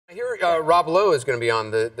I hear Rob Lowe is going to be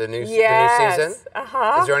on the new Yes. season.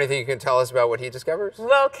 Is there anything you can tell us about what he discovers?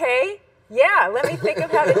 Well, okay. Yeah, let me think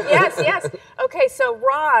of how to. Yes. Okay, so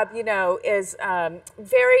Rob, is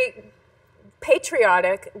very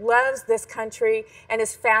patriotic, loves this country, and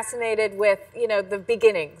is fascinated with, the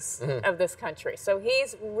beginnings of this country. So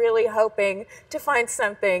he's really hoping to find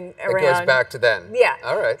something around. It goes back to then. Yeah.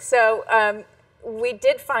 All right. So we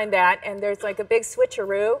did find that, and there's like a big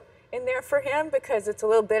switcheroo in there for him because it's a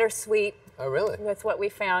little bittersweet. Oh, really? With what we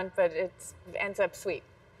found, but it ends up sweet.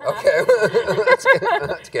 Okay.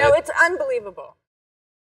 That's good. No, it's unbelievable.